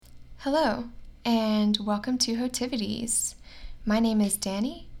Hello, and welcome to Hotivities. My name is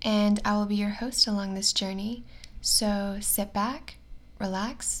Danny, and I will be your host along this journey. So sit back,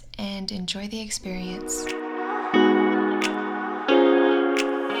 relax, and enjoy the experience.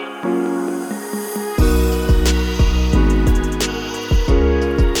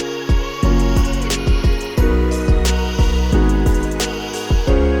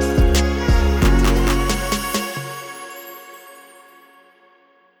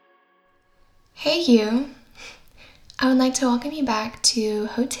 Hey you! I would like to welcome you back to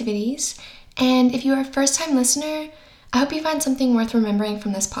Hotivities, and if you are a first-time listener, I hope you find something worth remembering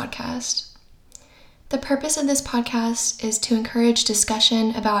from this podcast. The purpose of this podcast is to encourage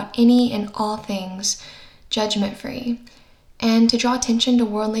discussion about any and all things judgment-free, and to draw attention to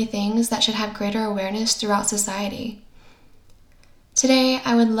worldly things that should have greater awareness throughout society. Today,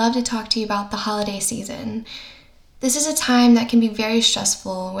 I would love to talk to you about the holiday season. This is a time that can be very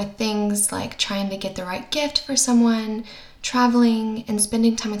stressful with things like trying to get the right gift for someone, traveling, and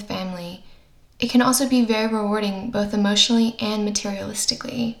spending time with family. It can also be very rewarding both emotionally and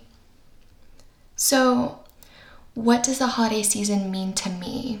materialistically. So, what does the holiday season mean to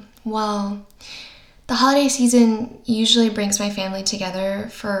me? Well, the holiday season usually brings my family together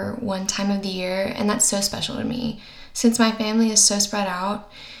for one time of the year, and that's so special to me since my family is so spread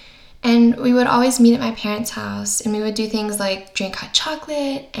out. And we would always meet at my parents' house, and we would do things like drink hot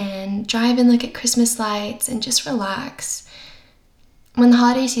chocolate and drive and look at Christmas lights and just relax. When the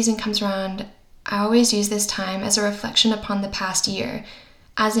holiday season comes around, I always use this time as a reflection upon the past year,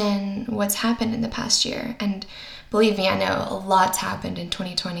 as in what's happened in the past year. And believe me, I know a lot's happened in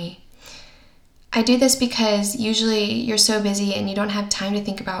 2020. I do this because usually you're so busy and you don't have time to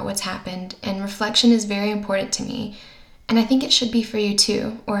think about what's happened, and reflection is very important to me. And I think it should be for you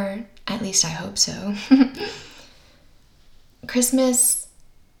too, or at least I hope so. Christmas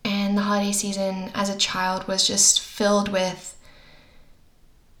and the holiday season as a child was just filled with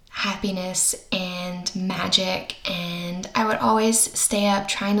happiness and magic, and I would always stay up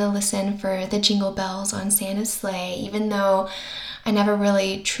trying to listen for the jingle bells on Santa's sleigh, even though I never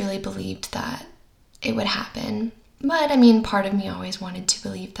really truly believed that it would happen. But I mean, part of me always wanted to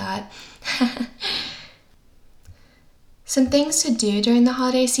believe that. Some things to do during the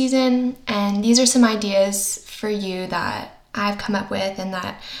holiday season, and these are some ideas for you that I've come up with and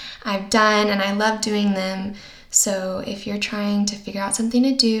that I've done, and I love doing them. So if you're trying to figure out something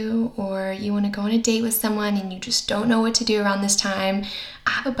to do, or you want to go on a date with someone and you just don't know what to do around this time, I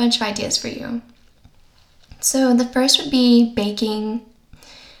have a bunch of ideas for you. So the first would be baking.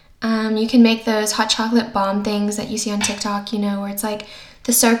 You can make those hot chocolate bomb things that you see on TikTok, where it's like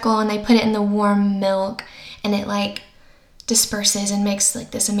the circle and they put it in the warm milk and it like disperses and makes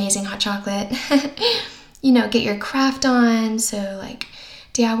like this amazing hot chocolate. Get your craft on, so like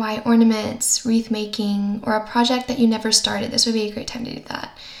DIY ornaments, wreath making, or a project that you never started. This would be a great time to do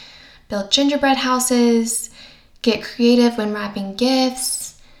that. Build gingerbread houses, get creative when wrapping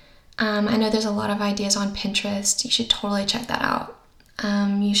gifts. I know there's a lot of ideas on Pinterest. You should totally check that out.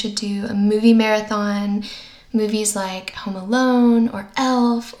 You should do a movie marathon, movies like Home Alone or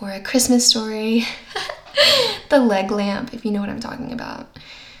Elf or A Christmas Story. The leg lamp, if you know what I'm talking about.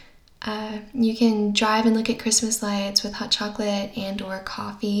 You can drive and look at Christmas lights with hot chocolate and or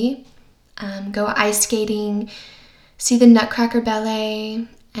coffee. Go ice skating, see the Nutcracker Ballet,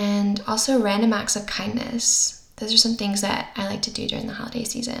 and also random acts of kindness. Those are some things that I like to do during the holiday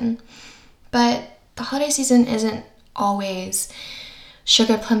season. But the holiday season isn't always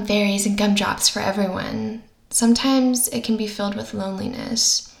sugar plum fairies and gumdrops for everyone. Sometimes it can be filled with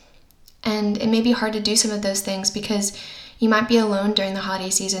loneliness. And it may be hard to do some of those things because you might be alone during the holiday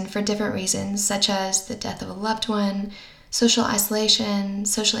season for different reasons, such as the death of a loved one, social isolation,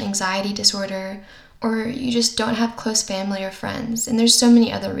 social anxiety disorder, or you just don't have close family or friends. And there's so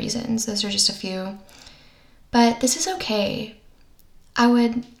many other reasons. Those are just a few. But this is okay. I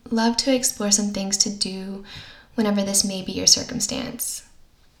would love to explore some things to do whenever this may be your circumstance.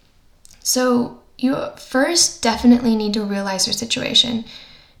 So you first definitely need to realize your situation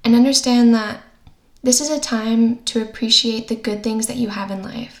and understand that this is a time to appreciate the good things that you have in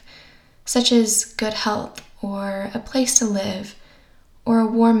life, such as good health or a place to live or a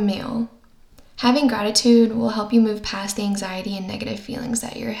warm meal. Having gratitude will help you move past the anxiety and negative feelings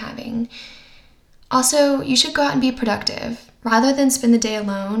that you're having. Also, you should go out and be productive. Rather than spend the day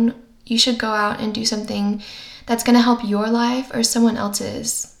alone, you should go out and do something that's going to help your life or someone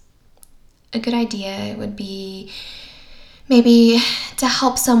else's. A good idea would be maybe to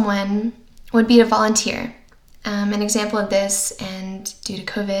help someone would be to volunteer. An example of this, and due to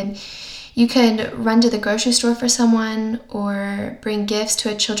COVID, You could run to the grocery store for someone or bring gifts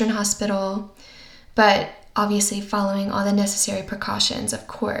to a children's hospital, but obviously following all the necessary precautions, of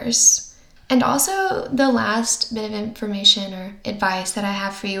course. And also, the last bit of information or advice that I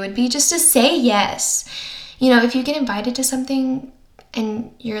have for you would be just to say yes. If you get invited to something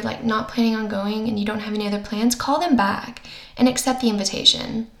and you're like not planning on going and you don't have any other plans, call them back and accept the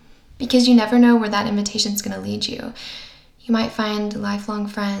invitation, because you never know where that invitation is going to lead you. You might find lifelong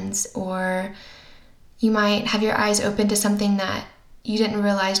friends, or you might have your eyes open to something that you didn't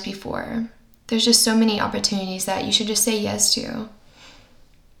realize before. There's just so many opportunities that you should just say yes to.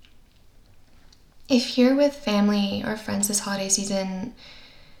 If you're with family or friends this holiday season,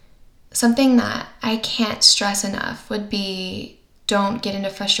 something that I can't stress enough would be, don't get into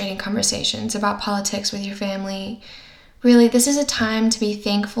frustrating conversations about politics with your family. Really, this is a time to be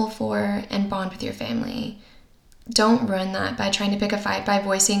thankful for and bond with your family. Don't ruin that by trying to pick a fight by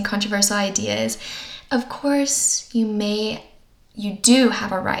voicing controversial ideas. Of course, you do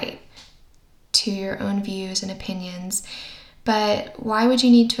have a right to your own views and opinions, but why would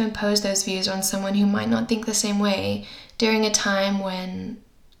you need to impose those views on someone who might not think the same way during a time when,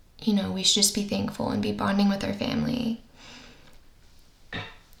 we should just be thankful and be bonding with our family?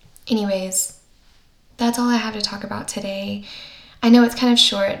 Anyways, that's all I have to talk about today. I know it's kind of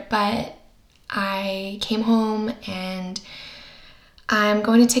short, but I came home and I'm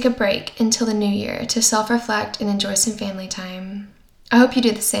going to take a break until the new year to self-reflect and enjoy some family time. I hope you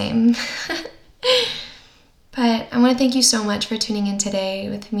do the same. But I want to thank you so much for tuning in today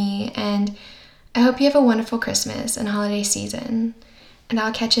with me, and I hope you have a wonderful Christmas and holiday season. And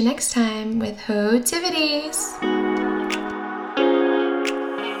I'll catch you next time with Hotivities.